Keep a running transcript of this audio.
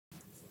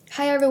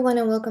Hi, everyone,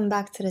 and welcome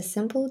back to the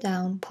Simple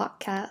Down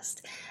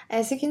podcast.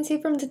 As you can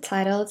see from the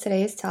title,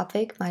 today's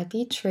topic might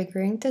be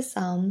triggering to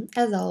some,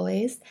 as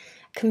always,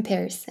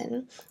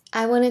 comparison.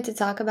 I wanted to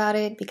talk about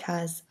it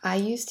because I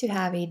used to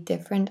have a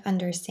different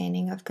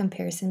understanding of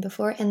comparison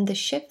before, and the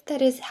shift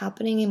that is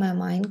happening in my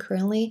mind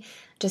currently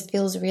just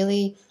feels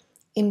really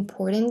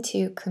important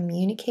to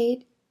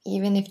communicate,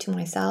 even if to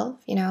myself,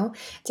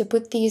 to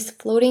put these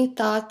floating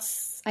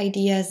thoughts,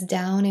 ideas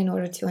down in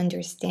order to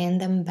understand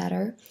them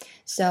better.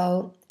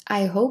 So,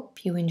 I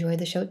hope you enjoy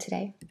the show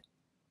today.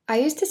 I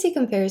used to see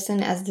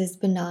comparison as this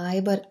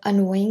benign but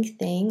annoying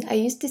thing. I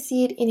used to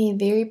see it in a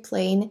very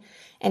plain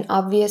and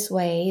obvious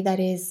way that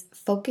is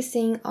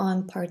focusing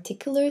on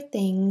particular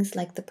things,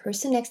 like the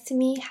person next to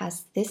me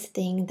has this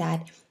thing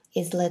that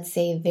is, let's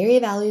say, very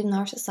valued in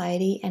our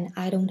society and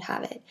I don't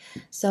have it.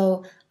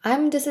 So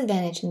I'm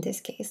disadvantaged in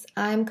this case.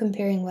 I'm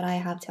comparing what I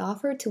have to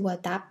offer to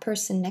what that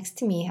person next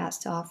to me has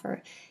to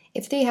offer.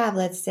 If they have,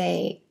 let's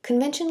say,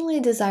 conventionally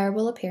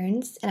desirable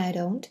appearance and I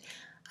don't,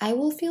 I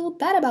will feel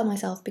bad about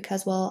myself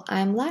because, well,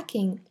 I'm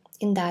lacking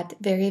in that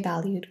very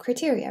valued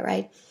criteria,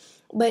 right?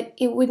 But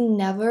it would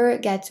never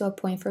get to a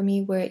point for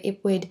me where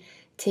it would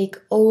take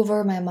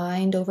over my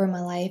mind, over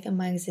my life, and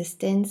my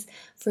existence.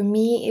 For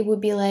me, it would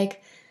be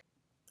like,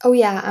 oh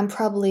yeah, I'm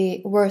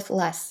probably worth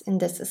less in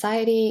this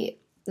society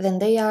than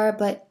they are,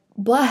 but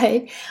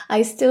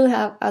I still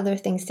have other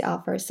things to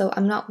offer. So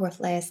I'm not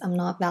worthless, I'm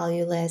not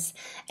valueless,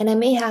 and I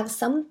may have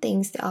some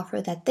things to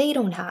offer that they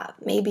don't have.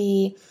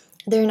 Maybe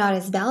they're not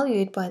as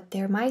valued, but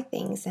they're my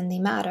things and they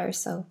matter,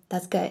 so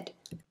that's good.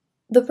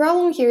 The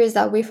problem here is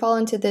that we fall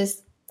into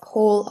this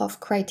hole of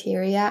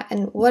criteria.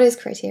 And what is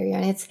criteria?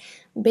 And it's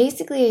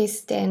basically a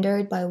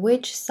standard by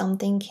which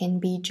something can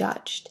be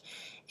judged.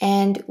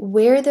 And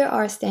where there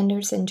are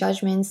standards and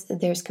judgments,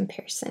 there's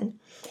comparison.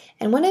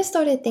 And when I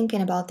started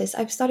thinking about this,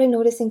 I've started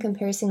noticing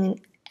comparison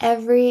in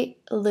every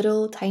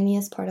little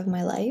tiniest part of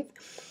my life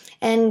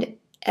and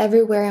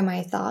everywhere in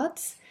my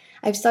thoughts.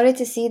 I've started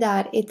to see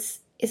that it's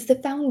the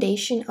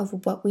foundation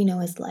of what we know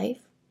as life.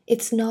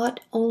 It's not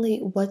only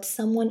what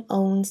someone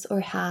owns or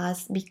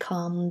has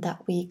become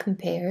that we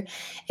compare,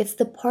 it's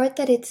the part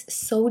that it's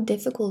so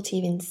difficult to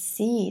even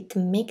see to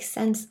make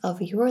sense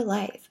of your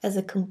life as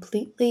a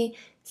completely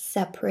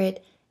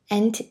separate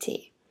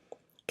entity.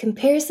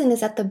 Comparison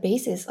is at the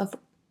basis of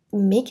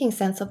making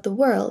sense of the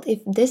world. If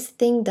this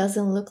thing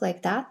doesn't look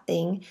like that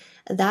thing,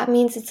 that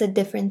means it's a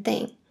different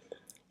thing.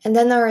 And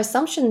then our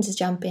assumptions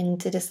jump in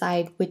to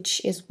decide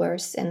which is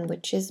worse and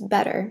which is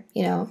better.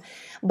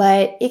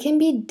 But it can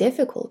be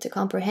difficult to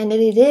comprehend,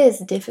 and it is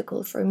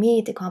difficult for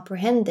me to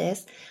comprehend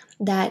this,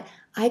 that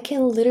I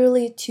can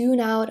literally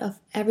tune out of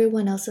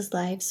everyone else's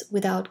lives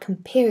without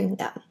comparing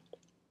them.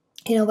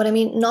 You know what I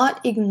mean?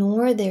 Not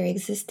ignore their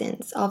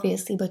existence,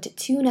 obviously, but to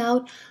tune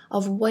out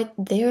of what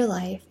their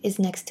life is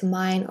next to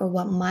mine or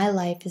what my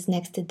life is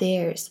next to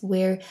theirs.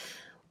 Where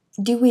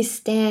do we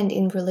stand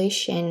in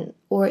relation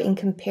or in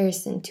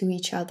comparison to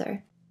each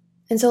other?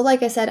 And so,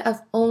 like I said,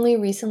 I've only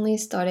recently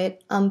started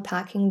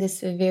unpacking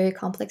this very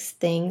complex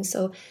thing.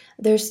 So,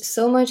 there's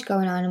so much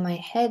going on in my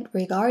head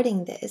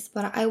regarding this,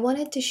 but I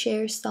wanted to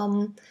share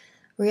some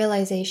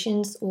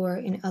realizations, or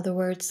in other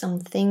words, some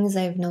things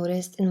I've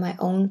noticed in my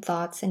own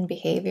thoughts and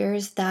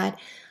behaviors that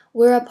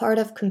were a part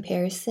of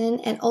comparison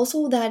and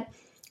also that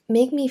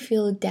make me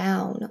feel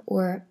down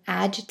or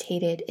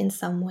agitated in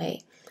some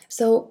way.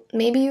 So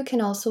maybe you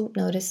can also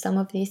notice some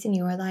of these in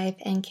your life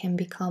and can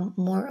become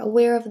more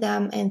aware of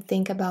them and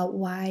think about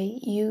why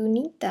you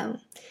need them.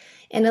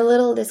 And a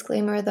little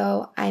disclaimer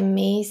though, I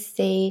may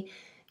say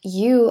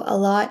you a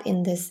lot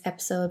in this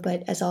episode,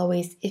 but as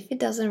always, if it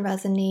doesn't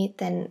resonate,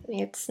 then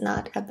it's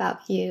not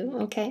about you,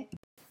 okay?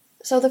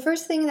 So, the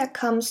first thing that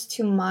comes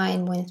to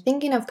mind when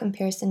thinking of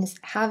comparison is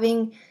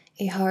having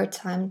a hard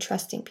time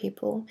trusting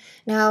people.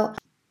 Now,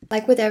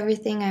 like with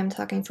everything, I'm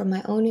talking from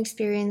my own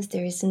experience.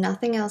 There is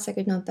nothing else I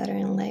could know better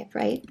in life,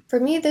 right? For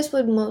me, this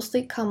would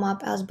mostly come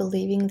up as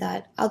believing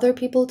that other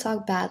people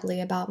talk badly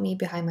about me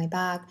behind my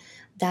back,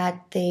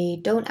 that they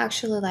don't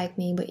actually like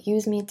me but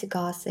use me to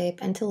gossip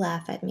and to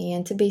laugh at me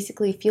and to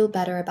basically feel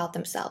better about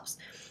themselves.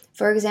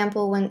 For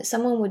example, when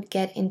someone would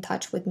get in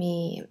touch with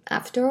me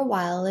after a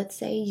while, let's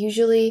say,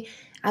 usually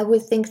I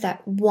would think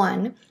that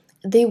one,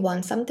 they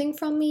want something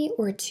from me,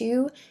 or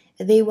two,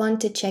 they want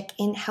to check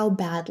in how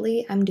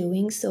badly I'm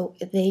doing so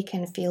they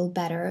can feel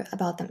better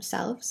about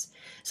themselves.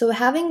 So,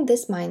 having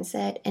this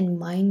mindset, and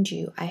mind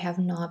you, I have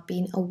not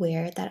been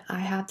aware that I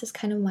have this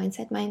kind of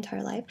mindset my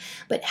entire life,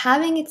 but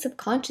having it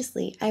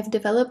subconsciously, I've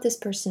developed this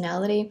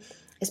personality,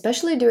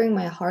 especially during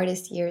my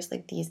hardest years,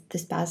 like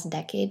this past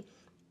decade,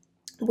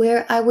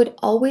 where I would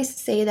always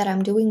say that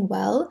I'm doing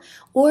well,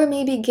 or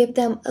maybe give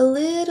them a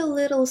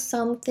little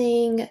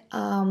something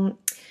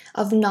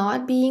of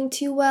not being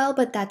too well,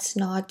 but that's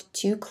not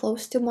too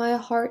close to my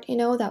heart,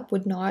 that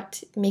would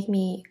not make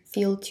me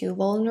feel too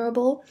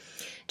vulnerable,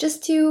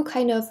 just to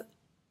kind of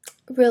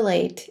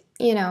relate.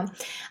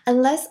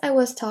 Unless I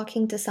was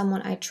talking to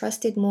someone I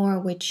trusted more,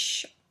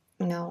 which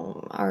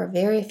are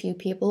very few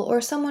people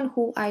or someone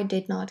who I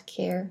did not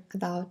care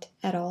about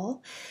at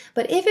all.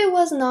 But if it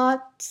was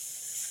not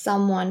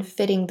someone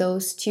fitting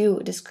those two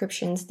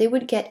descriptions, they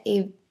would get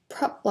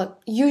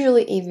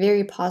usually a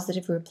very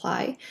positive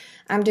reply.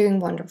 I'm doing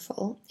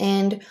wonderful.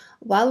 And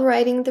while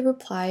writing the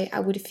reply, I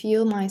would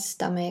feel my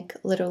stomach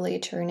literally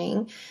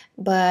turning.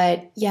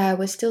 But yeah, I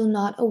was still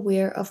not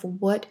aware of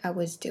what I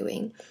was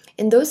doing.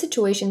 In those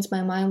situations,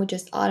 my mind would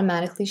just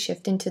automatically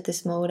shift into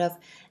this mode of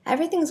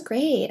everything's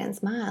great and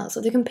smile.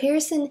 So the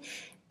comparison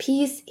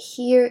piece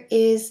here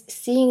is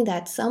seeing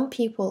that some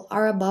people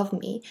are above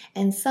me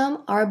and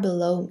some are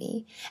below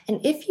me.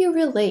 And if you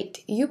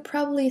relate, you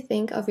probably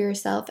think of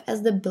yourself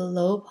as the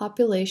below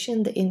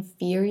population, the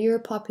inferior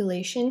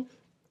population,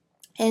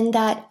 and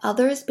that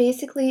others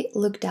basically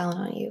look down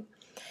on you.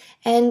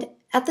 And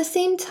at the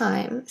same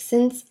time,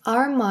 since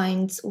our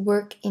minds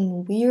work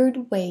in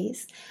weird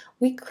ways,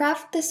 we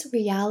craft this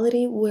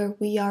reality where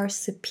we are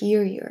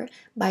superior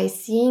by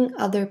seeing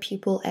other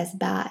people as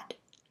bad.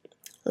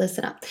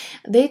 Listen up.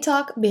 They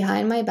talk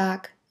behind my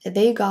back,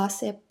 they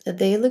gossip,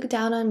 they look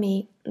down on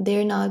me,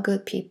 they're not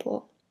good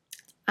people.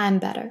 I'm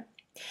better.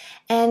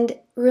 And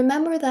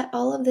remember that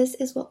all of this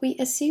is what we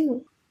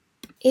assume.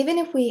 Even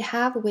if we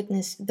have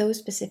witnessed those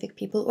specific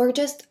people or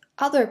just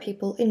other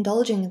people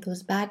indulging in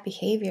those bad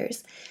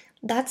behaviors,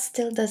 that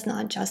still does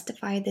not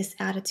justify this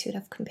attitude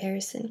of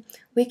comparison.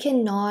 We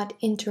cannot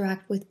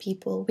interact with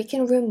people. We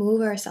can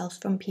remove ourselves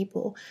from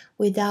people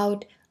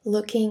without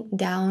looking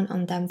down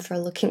on them for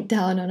looking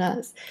down on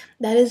us.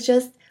 That is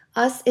just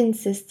us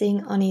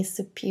insisting on a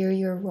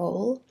superior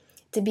role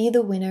to be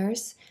the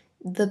winners,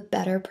 the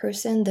better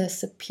person, the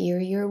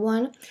superior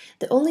one.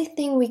 The only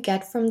thing we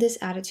get from this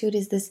attitude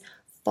is this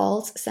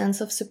false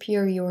sense of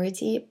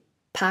superiority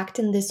packed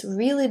in this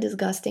really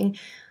disgusting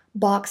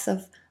box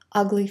of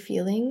ugly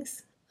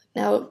feelings.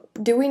 Now,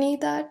 do we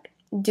need that?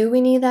 Do we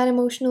need that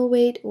emotional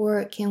weight?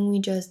 Or can we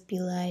just be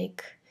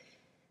like,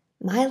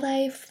 my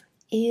life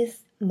is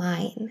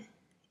mine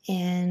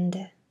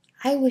and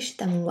I wish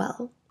them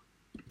well?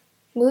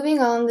 Moving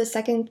on, the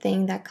second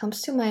thing that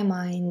comes to my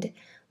mind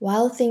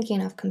while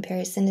thinking of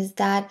comparison is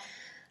that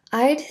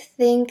I'd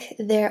think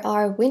there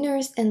are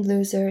winners and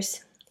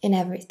losers in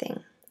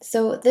everything.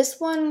 So this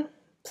one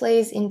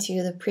plays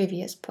into the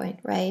previous point,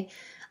 right?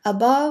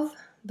 Above,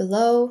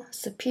 below,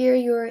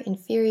 superior,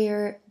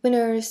 inferior,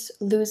 winners,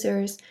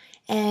 losers,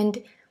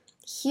 and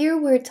here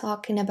we're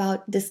talking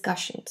about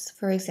discussions,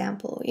 for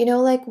example.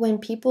 Like when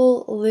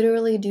people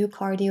literally do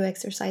cardio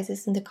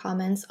exercises in the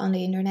comments on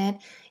the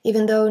internet,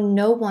 even though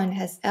no one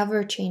has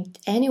ever changed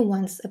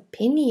anyone's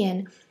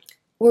opinion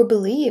or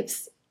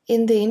beliefs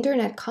in the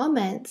internet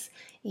comments,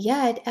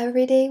 yet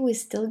every day we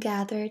still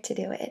gather to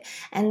do it.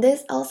 And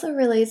this also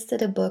relates to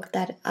the book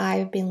that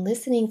I've been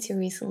listening to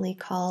recently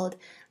called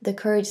The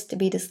Courage to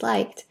be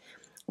Disliked,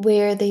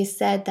 where they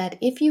said that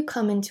if you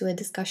come into a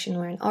discussion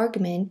or an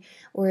argument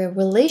or a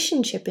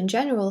relationship in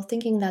general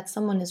thinking that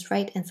someone is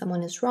right and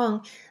someone is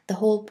wrong, the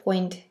whole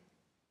point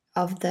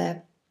of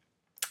the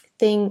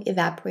thing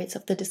evaporates,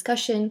 of the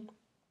discussion,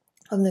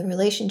 of the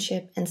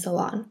relationship, and so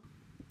on.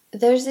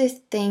 There's this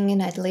thing in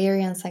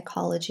Adlerian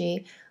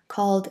psychology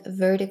called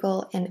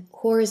vertical and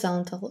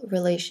horizontal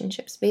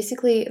relationships.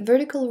 Basically,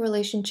 vertical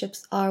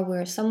relationships are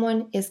where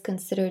someone is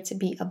considered to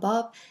be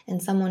above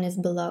and someone is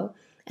below.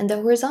 And the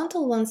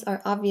horizontal ones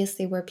are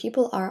obviously where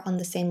people are on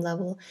the same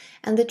level.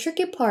 And the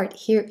tricky part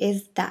here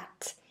is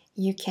that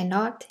you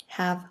cannot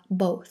have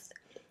both.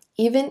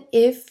 Even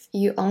if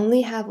you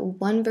only have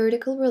one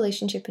vertical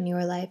relationship in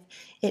your life,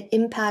 it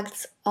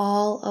impacts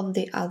all of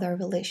the other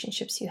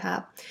relationships you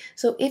have.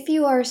 So if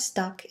you are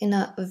stuck in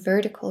a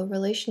vertical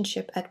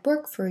relationship at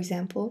work, for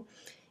example,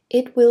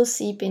 it will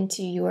seep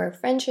into your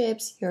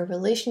friendships, your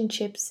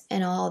relationships,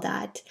 and all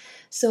that.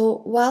 So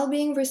while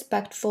being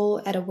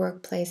respectful at a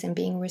workplace and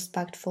being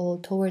respectful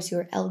towards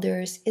your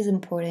elders is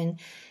important,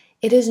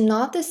 it is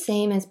not the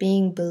same as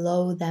being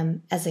below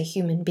them as a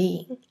human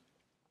being.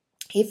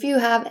 If you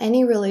have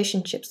any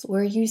relationships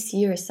where you see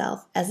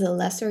yourself as a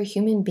lesser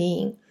human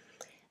being,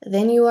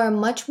 then you are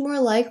much more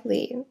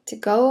likely to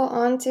go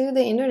onto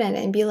the internet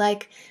and be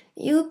like,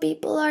 you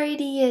people are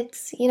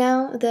idiots,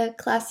 the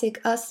classic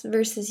us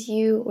versus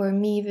you or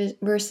me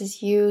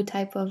versus you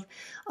type of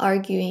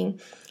arguing.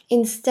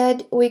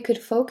 Instead, we could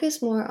focus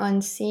more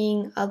on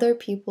seeing other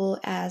people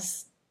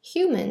as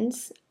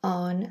humans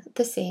on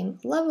the same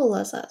level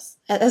as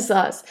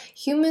us,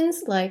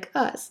 humans like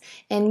us,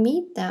 and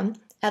meet them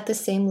at the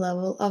same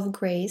level of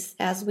grace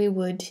as we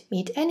would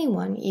meet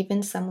anyone,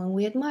 even someone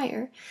we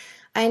admire.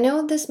 I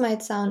know this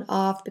might sound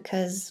off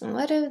because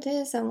what if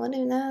this and what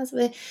if that,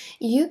 but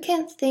you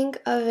can think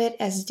of it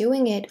as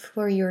doing it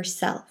for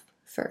yourself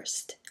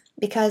first,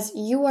 because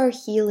you are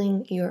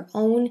healing your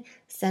own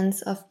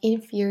sense of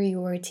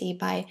inferiority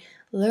by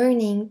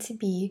learning to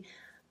be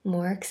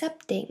more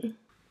accepting.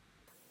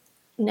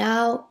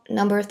 Now,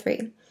 number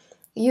 3,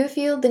 you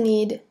feel the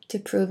need to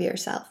prove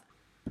yourself,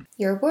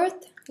 your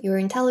worth, your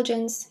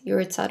intelligence, your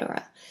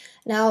etc.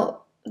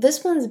 Now,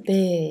 This one's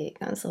big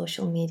on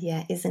social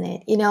media, isn't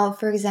it?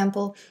 For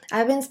example,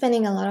 I've been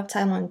spending a lot of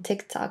time on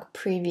TikTok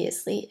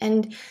previously,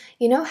 and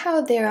you know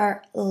how there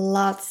are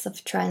lots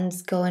of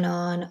trends going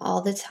on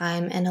all the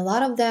time, and a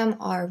lot of them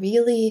are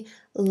really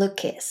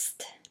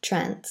lookist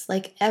trends.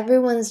 Like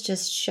everyone's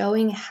just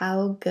showing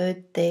how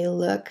good they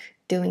look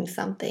doing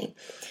something.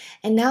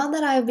 And now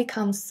that I've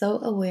become so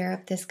aware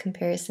of this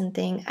comparison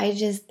thing, I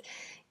just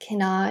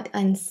cannot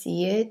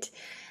unsee it.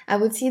 I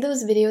would see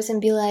those videos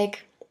and be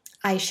like,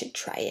 I should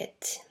try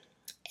it.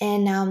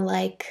 And now I'm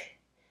like,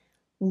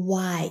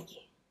 why?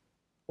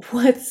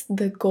 What's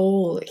the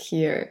goal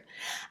here?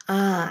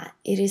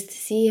 It is to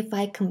see if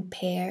I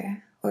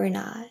compare or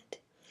not.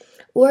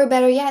 Or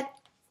better yet,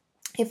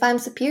 if I'm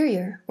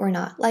superior or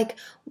not. Like,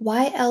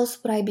 why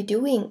else would I be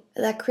doing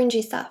that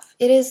cringy stuff?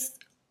 It is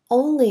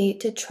only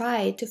to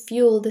try to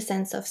fuel the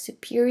sense of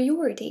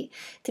superiority,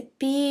 to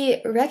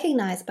be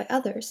recognized by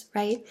others,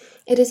 right?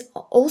 It is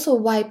also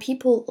why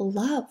people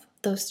love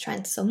those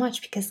trends so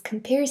much because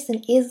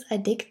comparison is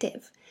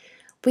addictive.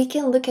 We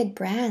can look at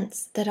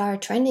brands that are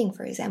trending,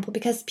 for example,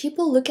 because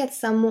people look at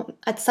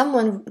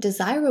someone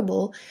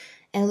desirable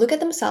and look at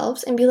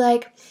themselves and be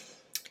like,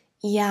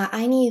 yeah,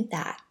 I need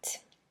that.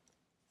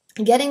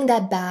 Getting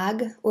that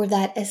bag or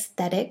that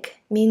aesthetic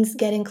means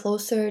getting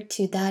closer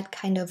to that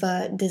kind of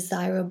a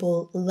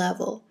desirable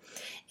level.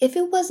 If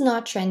it was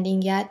not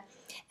trending yet,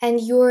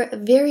 and your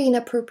very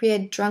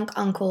inappropriate drunk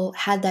uncle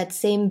had that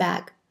same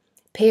bag,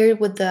 paired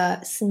with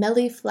the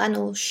smelly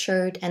flannel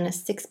shirt and a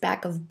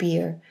six-pack of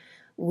beer,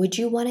 would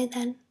you want it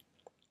then?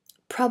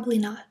 Probably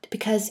not,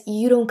 because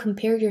you don't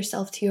compare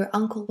yourself to your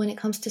uncle when it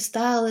comes to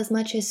style as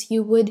much as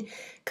you would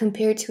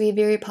compare to a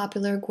very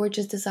popular,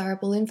 gorgeous,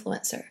 desirable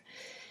influencer.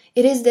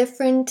 It is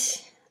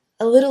different,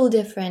 a little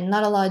different,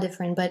 not a lot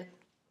different, but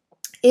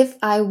if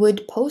I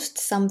would post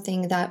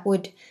something that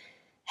would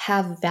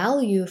have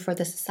value for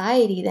the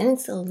society, then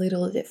it's a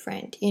little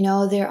different.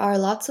 There are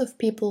lots of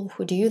people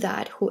who do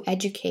that, who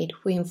educate,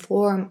 who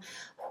inform,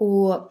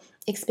 who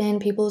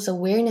expand people's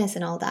awareness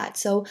and all that.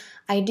 So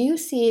I do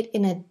see it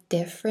in a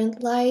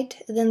different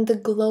light than the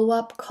glow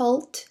up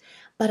cult,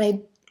 but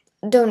I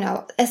don't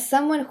know. As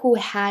someone who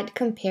had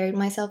compared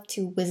myself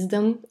to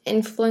wisdom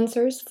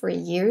influencers for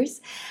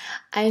years,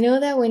 I know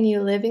that when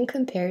you live in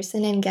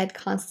comparison and get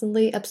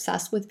constantly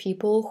obsessed with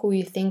people who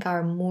you think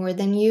are more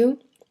than you,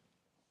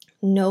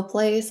 no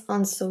place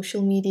on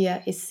social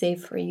media is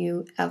safe for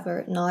you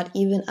ever, not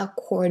even a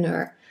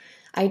corner.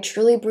 I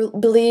truly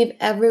believe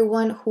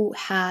everyone who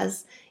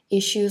has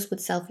issues with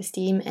self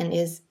esteem and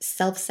is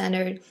self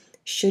centered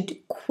should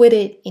quit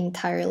it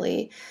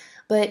entirely.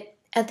 But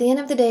at the end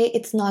of the day,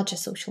 it's not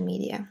just social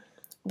media.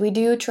 We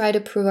do try to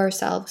prove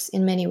ourselves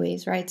in many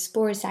ways, right?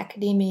 Sports,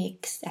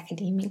 academics,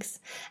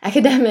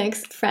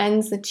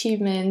 friends,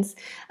 achievements,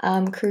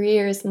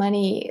 careers,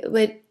 money.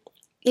 But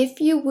if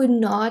you would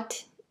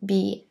not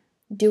be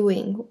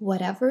doing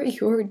whatever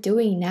you're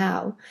doing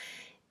now,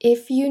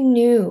 if you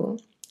knew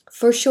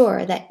for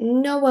sure that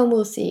no one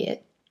will see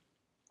it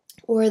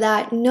or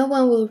that no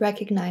one will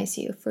recognize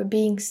you for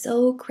being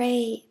so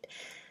great,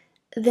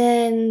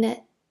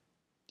 then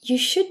you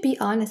should be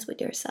honest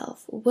with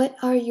yourself. What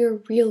are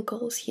your real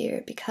goals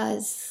here?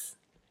 Because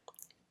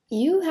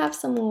you have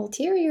some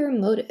ulterior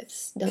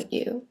motives, don't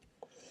you?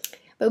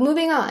 But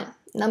moving on,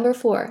 number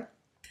 4.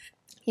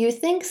 You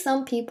think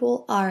some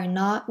people are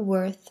not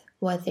worth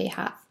what they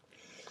have.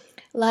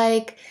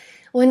 Like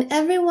when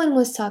everyone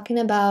was talking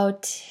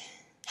about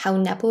how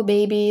Nepo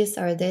babies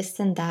are this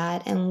and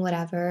that and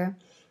whatever,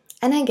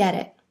 and I get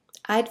it.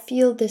 I'd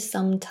feel this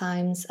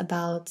sometimes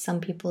about some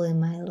people in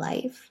my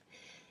life,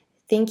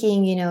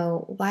 thinking,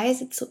 why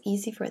is it so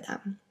easy for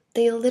them?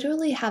 They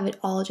literally have it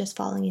all just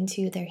falling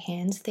into their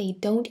hands. They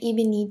don't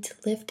even need to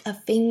lift a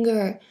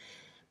finger.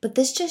 But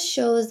this just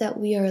shows that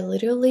we are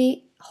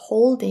literally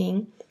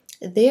holding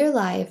their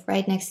life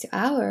right next to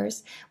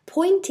ours,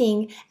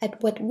 pointing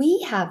at what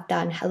we have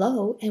done,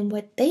 and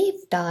what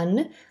they've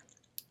done,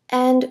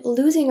 and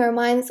losing our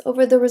minds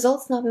over the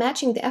results not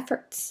matching the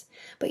efforts.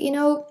 But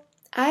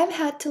I've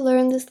had to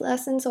learn this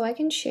lesson so I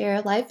can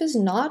share. Life is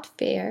not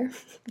fair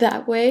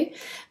that way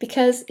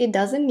because it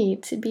doesn't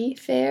need to be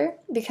fair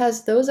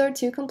because those are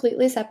two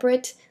completely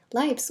separate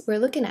lives we're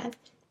looking at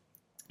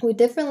with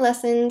different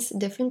lessons,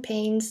 different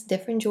pains,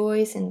 different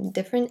joys, and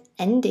different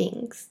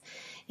endings.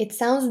 It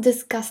sounds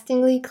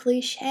disgustingly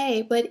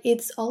cliche, but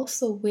it's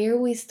also where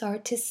we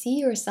start to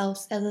see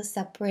ourselves as a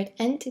separate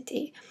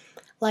entity.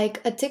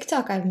 Like a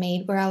TikTok I've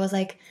made where I was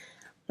like,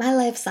 my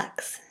life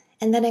sucks.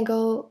 And then I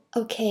go,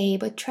 okay,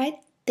 but try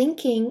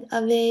thinking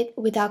of it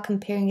without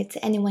comparing it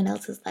to anyone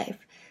else's life.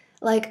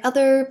 Like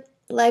other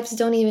lives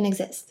don't even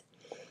exist.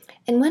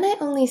 And when I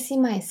only see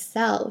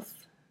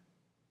myself,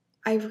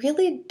 I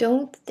really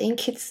don't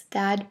think it's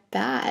that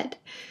bad.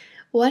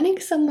 Wanting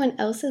someone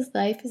else's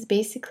life is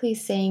basically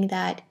saying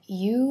that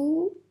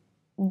you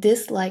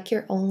dislike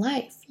your own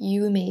life.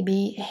 You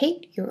maybe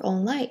hate your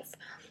own life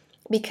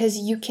because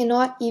you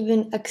cannot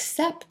even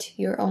accept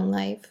your own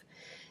life.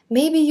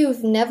 Maybe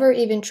you've never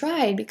even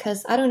tried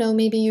because, I don't know,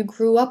 maybe you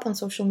grew up on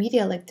social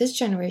media like this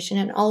generation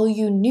and all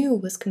you knew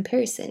was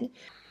comparison.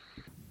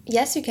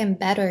 Yes, you can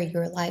better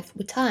your life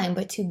with time,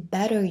 but to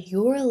better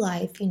your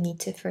life, you need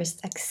to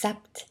first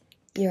accept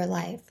your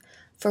life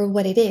for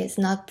what it is,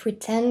 not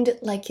pretend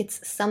like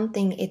it's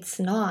something it's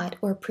not,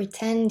 or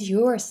pretend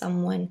you're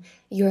someone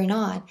you're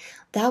not.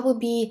 That would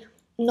be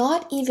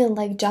not even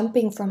like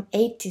jumping from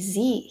A to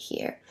Z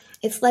here.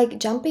 It's like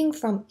jumping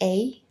from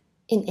A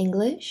in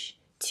English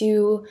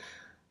to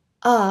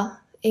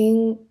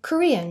in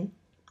Korean,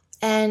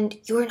 and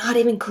you're not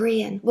even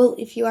Korean. Well,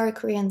 if you are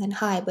Korean, then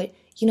hi, but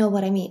you know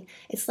what I mean.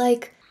 It's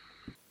like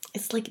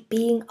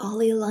being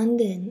Ollie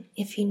London,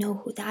 if you know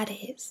who that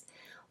is.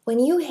 When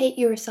you hate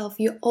yourself,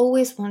 you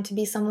always want to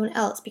be someone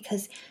else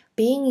because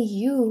being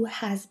you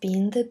has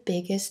been the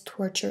biggest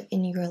torture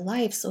in your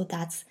life, so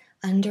that's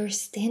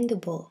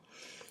understandable.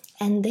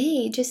 And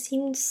they just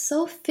seem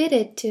so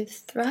fitted to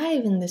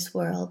thrive in this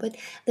world. But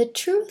the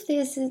truth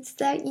is, it's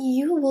that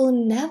you will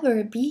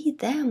never be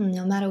them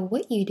no matter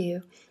what you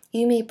do.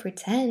 You may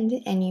pretend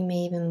and you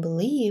may even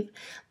believe,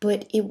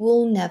 but it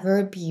will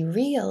never be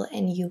real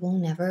and you will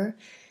never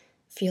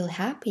feel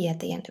happy at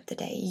the end of the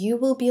day. You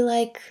will be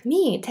like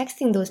me,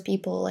 texting those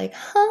people like,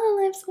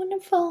 life's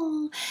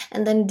wonderful,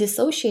 and then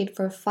dissociate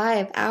for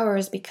 5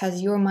 hours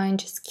because your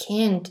mind just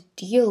can't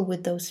deal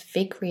with those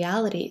fake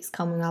realities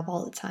coming up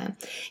all the time.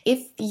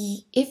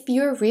 If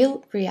your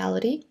real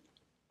reality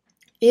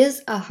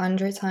is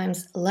 100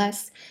 times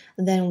less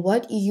than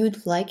what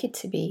you'd like it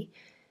to be,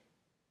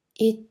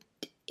 it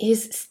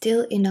is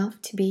still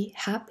enough to be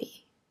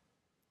happy.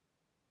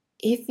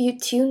 If you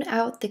tune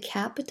out the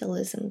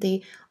capitalism,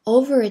 the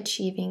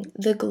overachieving,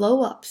 the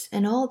glow ups,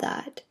 and all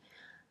that,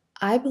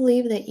 I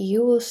believe that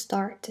you will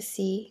start to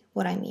see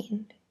what I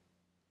mean.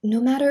 No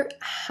matter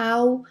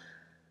how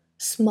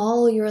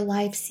small your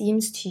life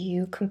seems to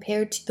you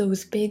compared to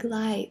those big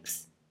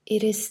lives,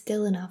 it is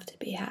still enough to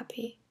be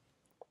happy.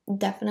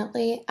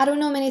 Definitely. I don't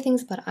know many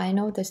things, but I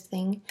know this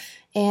thing.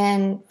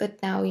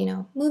 But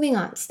now, moving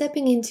on,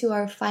 stepping into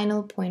our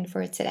final point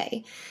for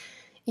today.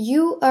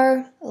 You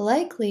are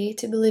likely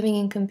to be living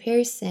in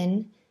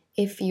comparison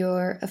if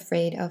you're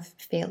afraid of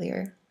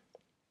failure.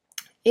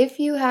 If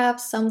you have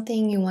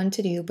something you want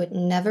to do but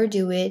never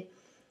do it,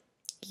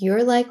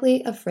 you're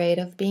likely afraid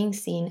of being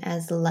seen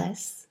as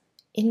less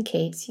in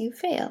case you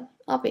fail,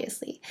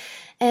 obviously.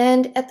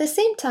 And at the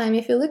same time,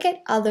 if you look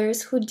at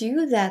others who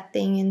do that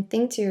thing and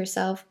think to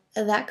yourself,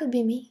 that could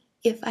be me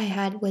if I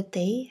had what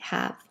they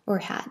have or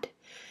had,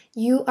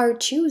 you are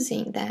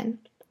choosing then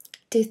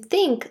to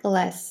think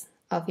less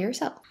of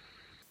yourself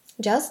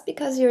just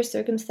because your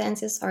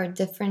circumstances are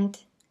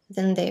different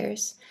than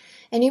theirs.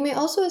 And you may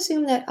also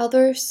assume that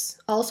others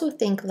also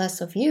think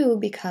less of you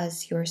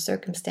because your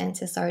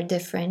circumstances are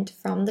different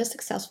from the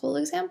successful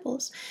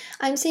examples.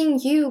 I'm saying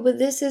you, but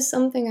this is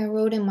something I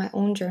wrote in my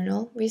own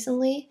journal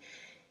recently.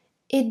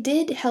 It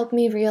did help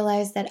me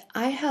realize that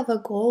I have a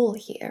goal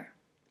here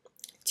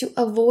to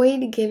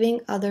avoid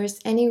giving others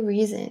any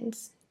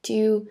reasons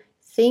to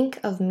think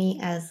of me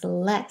as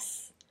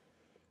less.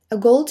 A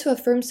goal to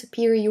affirm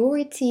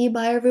superiority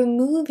by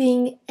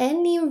removing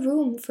any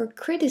room for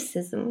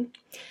criticism.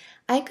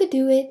 I could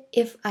do it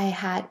if I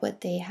had what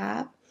they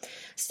have.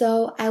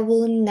 So I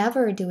will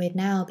never do it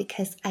now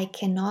because I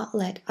cannot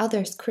let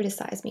others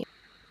criticize me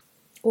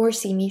or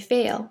see me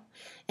fail.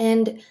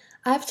 And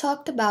I've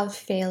talked about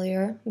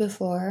failure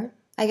before.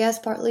 I guess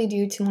partly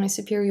due to my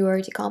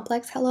superiority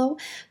complex,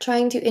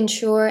 trying to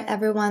ensure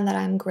everyone that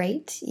I'm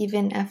great,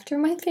 even after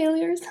my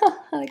failures.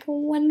 Like,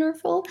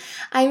 wonderful.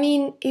 I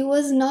mean, it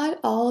was not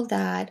all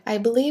that. I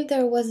believe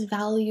there was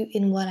value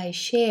in what I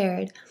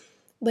shared,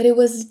 but it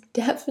was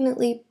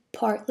definitely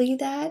partly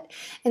that.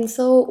 And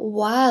so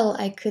while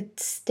I could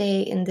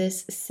stay in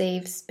this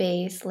safe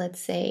space,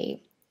 let's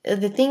say,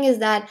 the thing is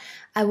that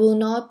I will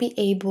not be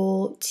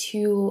able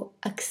to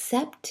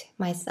accept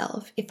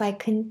myself if I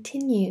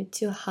continue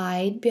to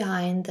hide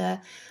behind the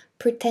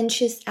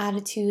pretentious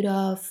attitude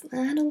of,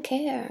 I don't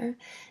care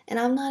and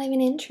I'm not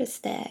even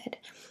interested.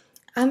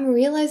 I'm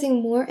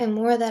realizing more and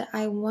more that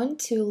I want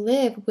to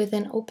live with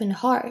an open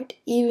heart,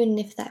 even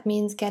if that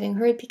means getting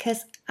hurt,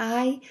 because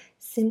I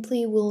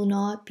simply will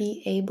not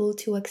be able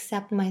to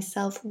accept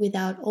myself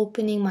without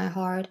opening my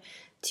heart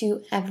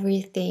to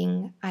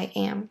everything I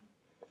am.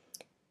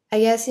 I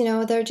guess,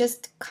 there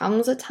just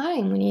comes a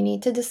time when you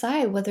need to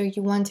decide whether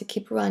you want to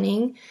keep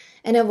running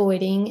and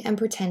avoiding and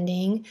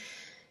pretending,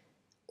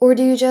 or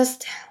do you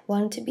just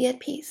want to be at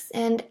peace?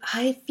 And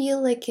I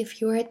feel like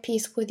if you're at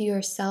peace with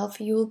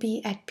yourself, you'll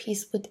be at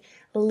peace with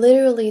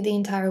literally the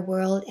entire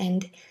world,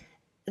 and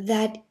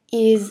that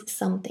is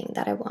something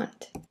that I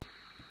want.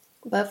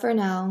 But for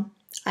now,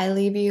 I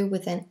leave you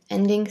with an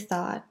ending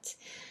thought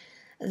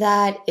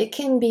that it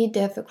can be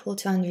difficult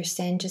to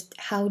understand just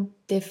how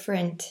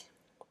different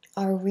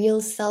our real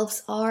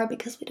selves are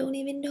because we don't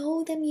even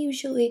know them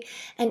usually,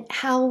 and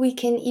how we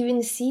can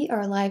even see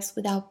our lives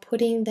without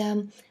putting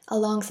them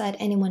alongside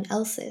anyone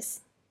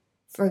else's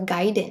for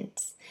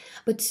guidance.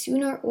 But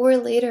sooner or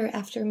later,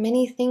 after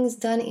many things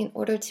done in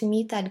order to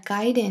meet that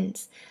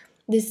guidance,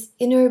 this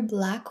inner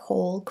black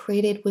hole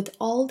created with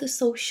all the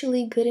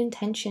socially good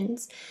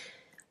intentions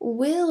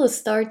will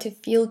start to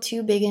feel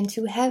too big and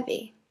too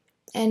heavy.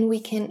 And we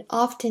can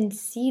often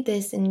see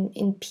this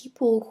in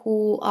people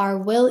who are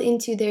well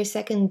into their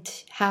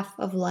second half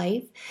of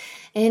life.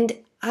 And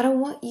I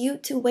don't want you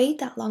to wait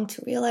that long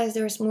to realize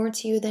there's more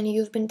to you than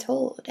you've been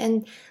told.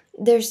 And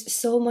there's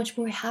so much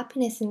more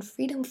happiness and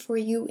freedom for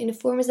you in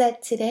forms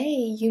that today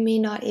you may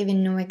not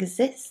even know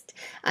exist.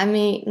 I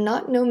may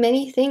not know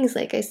many things,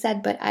 like I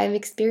said, but I've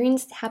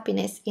experienced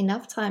happiness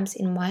enough times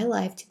in my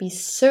life to be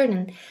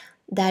certain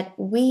that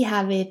we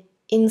have it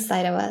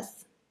inside of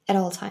us at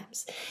all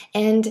times.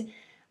 And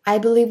I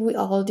believe we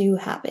all do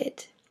have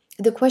it.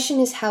 The question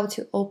is how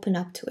to open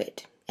up to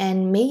it.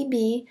 And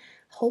maybe,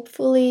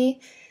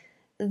 hopefully,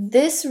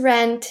 this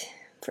rant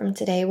from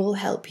today will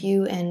help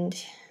you and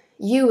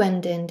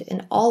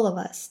all of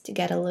us to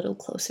get a little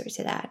closer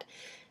to that.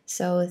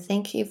 So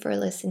thank you for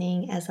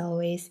listening as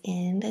always,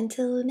 and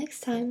until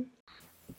next time.